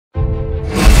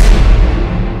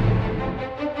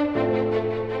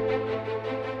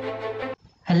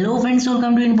friends,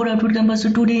 welcome to Input Output Campus.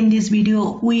 So today in this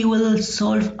video we will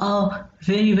solve a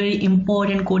very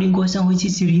important coding question, which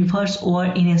is reverse OR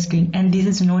in a string, and this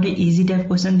is not an easy type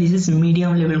question, this is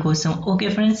medium level question.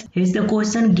 Okay friends, here's the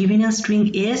question. Given a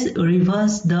string S,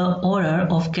 reverse the order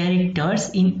of characters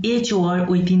in each OR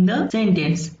within the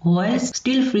sentence while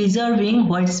still preserving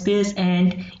white space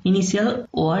and initial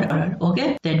OR order.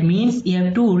 Okay, that means you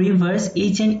have to reverse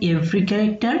each and every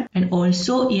character, and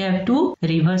also you have to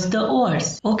reverse the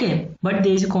ORs. Okay, but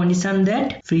there is a condition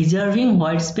that preserving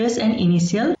white space and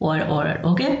initial OR order.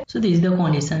 Okay, so this is the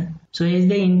condition. So here is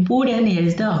the input and here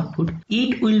is the output.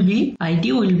 It will be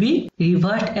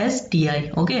reversed as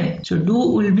ti. Okay, so do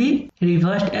will be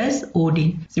reversed as od.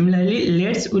 Similarly,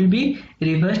 let's will be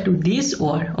reversed to this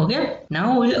OR. Okay,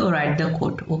 now we'll write the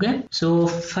code. Okay, so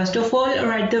first of all,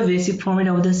 write the basic format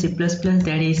of the C++,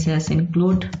 that is as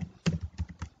include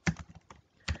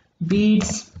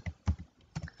bits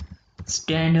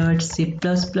standard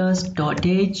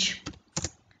C++.h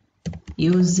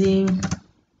using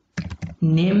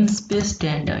namespace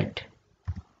standard.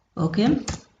 Okay,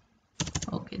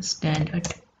 standard.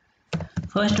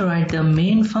 First write the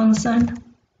main function.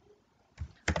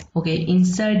 Okay,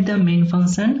 inside the main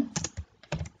function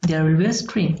there will be a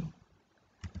string.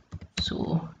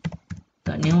 So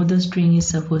the name of the string is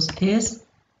suppose S,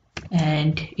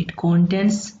 and it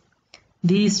contains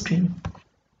this string.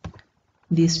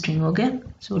 Okay,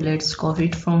 so let's copy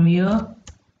it from here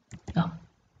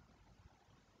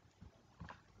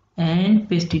and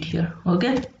paste it here.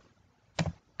 Okay,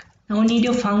 now we need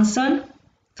a function.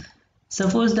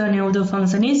 Suppose the name of the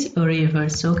function is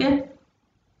reverse. Okay,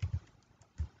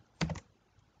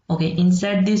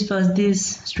 inside this first this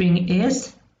string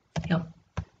S.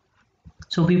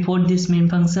 So before this main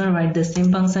function, write the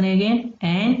same function again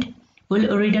and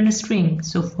we'll return a string.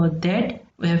 So for that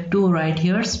we have to write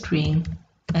here string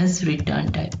as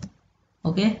return type.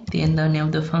 Okay, then the name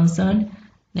of the function,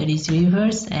 that is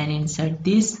reverse, and inside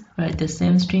this write the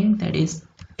same string, that is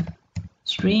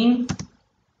string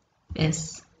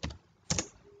S.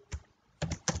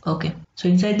 Okay, so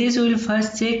inside this we will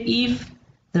first check if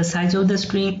the size of the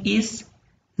string is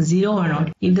 0 or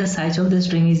not. If the size of the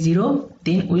string is 0,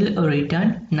 then we'll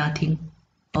return nothing.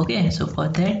 Okay, so for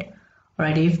that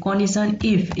write if condition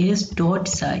if s dot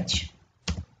size.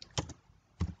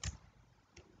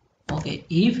 Okay,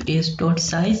 if s dot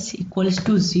size equals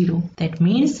to 0, that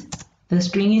means the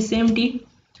string is empty,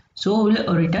 so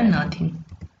we'll return nothing.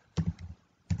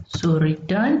 So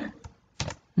return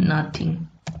nothing.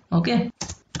 Okay,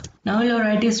 now we'll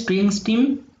write a string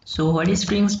stem. So what is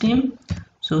string stem?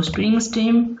 So string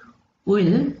stem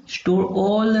will store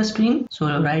all the string.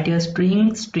 So write a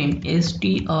string stem,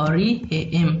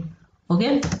 STREAM.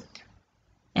 Okay,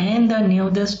 and the name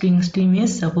of the string stem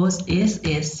is suppose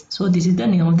SS. So this is the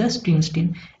name of the string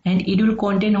stem, and it will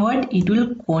contain what? It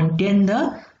will contain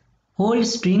the whole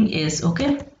string S.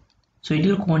 Okay, so it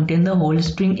will contain the whole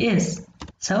string S.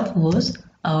 Suppose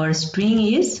our string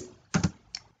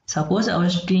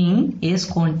S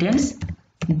contains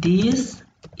this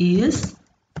is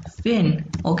pen.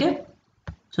 Okay,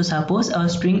 so suppose our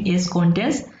string S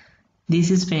contains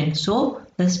this is pen, so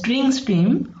the string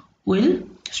stem will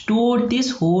store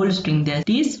this whole string, that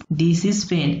is this is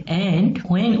pen, and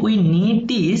when we need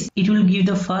this, it will give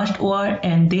the first OR,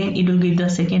 and then it will give the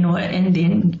second OR, and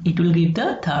then it will give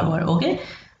the third OR. Okay,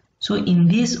 so in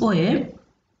this way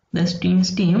the string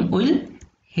stem will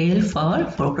help our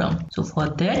program. So for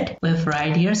that we have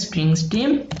write here string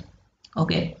stem.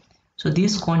 Okay, so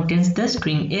this contains the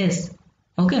string S.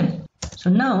 Okay, so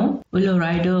now we'll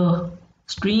write a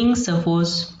string.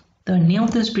 Suppose the name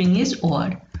of the string is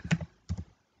OR.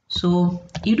 So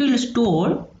it will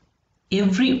store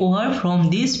every OR from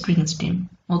this string stem.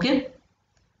 Okay,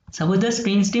 suppose the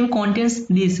string stem contains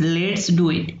this, let's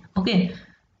do it. Okay,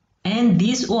 and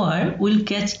this OR will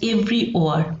catch every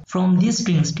OR from this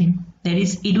string stem, that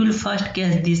is it will first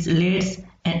catch this let's,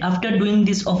 and after doing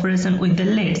this operation with the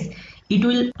let's, it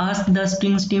will ask the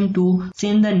string stem to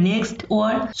send the next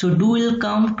OR. So do will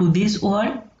come to this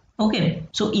OR. Okay,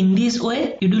 so in this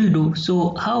way it will do.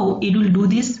 So how it will do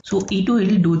this? So it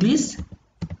will do this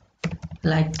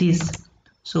like this.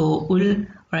 So we'll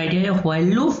write here a while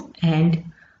loop and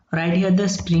write here the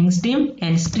string stem,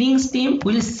 and string stem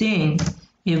will send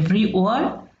every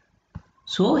OR.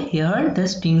 So here the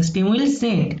string stem will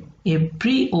send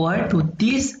every OR to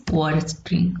this OR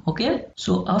string. Okay,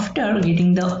 so after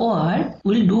getting the OR,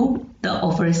 we'll do the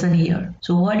operation here.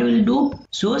 So what we'll do?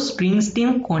 So string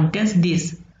stem contains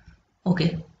this.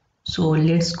 Okay, so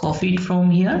let's copy it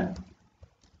from here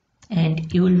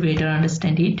and you will better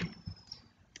understand it.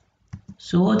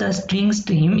 So the string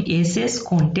ss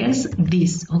contains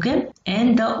this. Okay,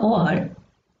 and the OR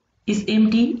is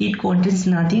empty, it contains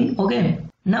nothing. Okay,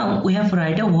 now we have to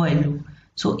write a while loop.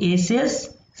 So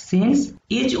SS sends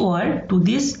each OR to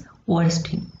this OR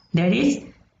string, that is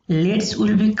let's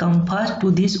will be come first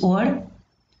to this OR.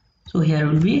 So here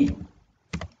will be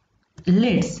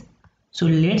let's, so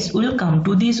let's will come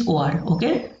to this OR.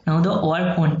 Okay, now the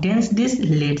OR contains this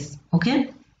let's.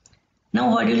 Okay,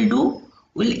 now what we'll do,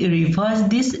 we'll reverse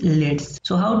this let's.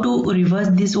 So how to reverse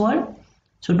this OR?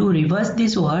 So to reverse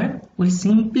this OR, we'll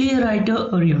simply write a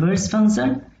reverse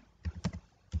function.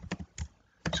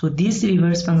 So this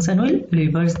reverse function will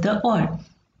reverse the OR.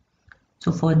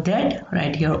 So for that,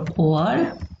 write here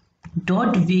OR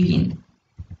dot begin,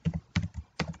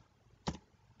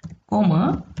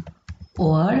 comma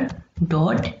OR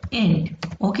dot end.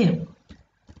 Okay,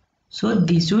 so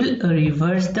this will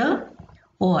reverse the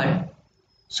OR.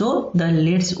 So the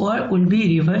let's OR will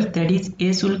be reversed, that is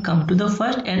S will come to the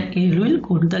first and A will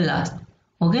go to the last.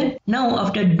 Okay, now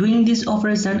after doing this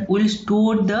operation, we'll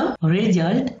store the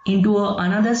result into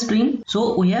another string.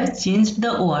 So we have changed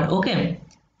the OR. Okay,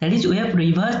 that is we have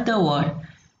reversed the OR.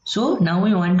 So now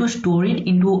we want to store it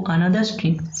into another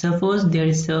string. Suppose there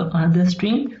is another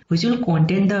string which will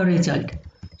contain the result.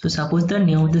 So suppose the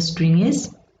name of the string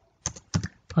is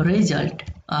result,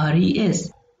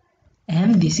 RES,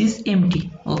 and this is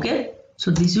empty. Okay, so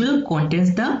this will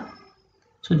contains the,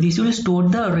 so this will store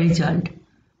the result.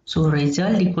 So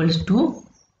result equals to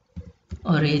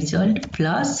a result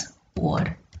plus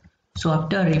OR. So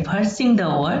after reversing the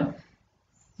OR,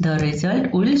 the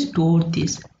result will store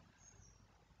this.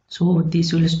 So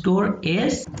this will store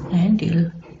S and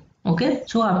L. Okay,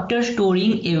 so after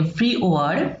storing every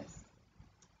OR,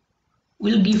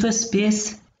 we'll give a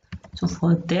space. So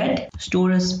for that,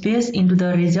 store a space into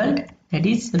the result, that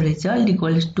is result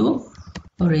equals to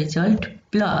result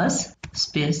plus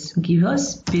space, give a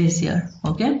space here.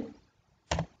 Okay,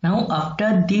 now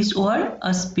after this OR,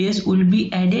 a space will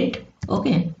be added.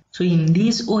 Okay, so in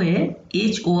this way,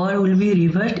 each OR will be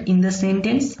reversed in the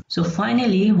sentence. So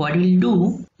finally what we'll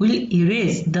do, we'll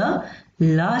erase the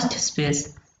last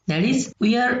space, that is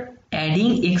we are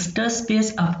adding extra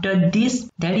space after this,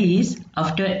 that is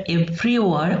after every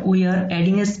OR we are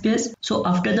adding a space. So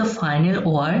after the final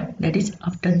OR, that is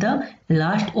after the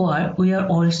last OR, we are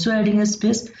also adding a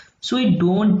space. So we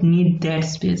don't need that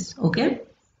space. Okay,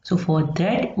 so for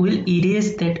that we'll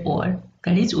erase that OR,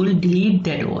 that is we'll delete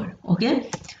that OR. Okay,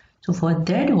 so for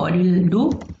that what we'll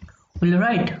do, we'll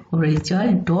write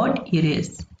result dot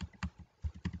erase.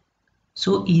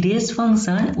 So erase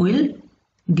function will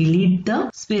delete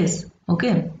the space.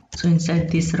 Okay, so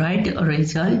inside this write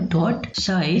result dot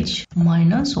size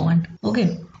 -1.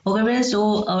 Okay, friends,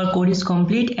 so our code is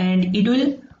complete and it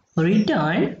will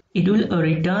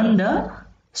return the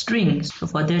string. So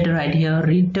for that write here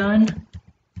return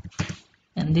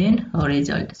and then a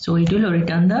result. So it will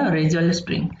return the result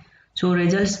string. So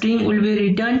result string will be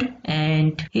returned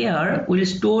and here we'll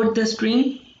store the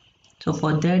string. So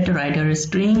for that write a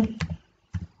string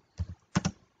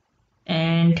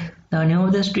and the name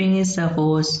of the string is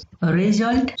suppose a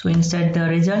result. So inside the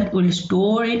result we'll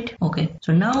store it. Okay,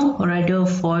 so now write a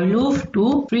for loop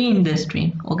to print the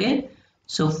string. Okay,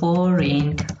 so for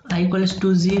int I equals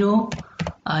to 0,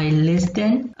 I less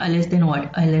than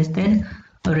what? I less than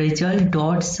result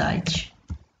dot size.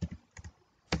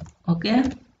 Okay,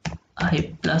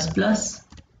 I plus plus.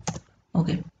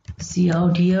 Okay, see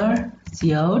out here,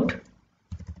 see out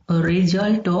a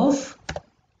result of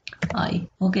I.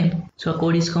 Okay, so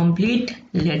code is complete.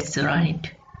 Let's run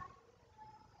it.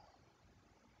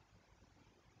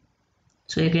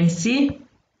 So you can see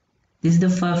this is the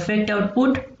perfect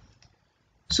output.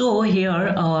 So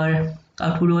here our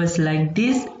output was like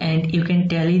this and you can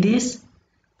tally this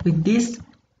with this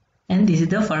and this is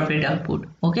the perfect output.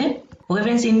 Okay,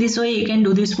 friends, in this way you can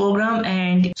do this program,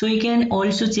 and so you can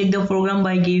also check the program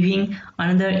by giving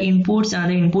another input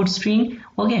string.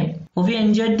 Okay, hope you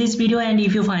enjoyed this video, and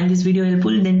if you find this video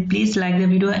helpful then please like the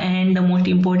video, and the most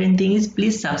important thing is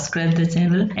please subscribe the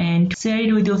channel and share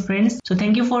it with your friends. So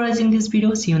thank you for watching this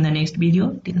video. See you in the next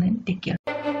video. Till then, take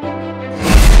care.